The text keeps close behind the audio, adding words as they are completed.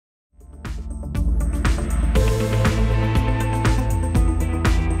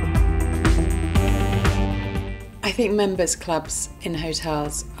I think members clubs in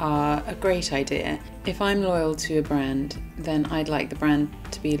hotels are a great idea. If I'm loyal to a brand, then I'd like the brand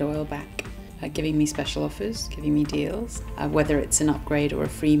to be loyal back, giving me special offers, giving me deals, whether it's an upgrade or a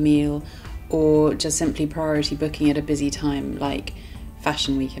free meal, or just simply priority booking at a busy time like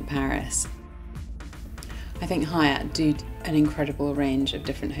Fashion Week in Paris. I think Hyatt do an incredible range of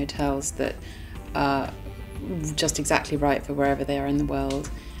different hotels that are just exactly right for wherever they are in the world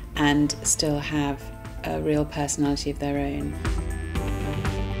and still have a real personality of their own.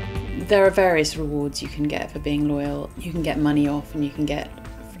 There are various rewards you can get for being loyal. You can get money off and you can get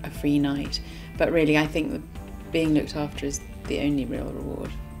a free night, but really I think that being looked after is the only real reward.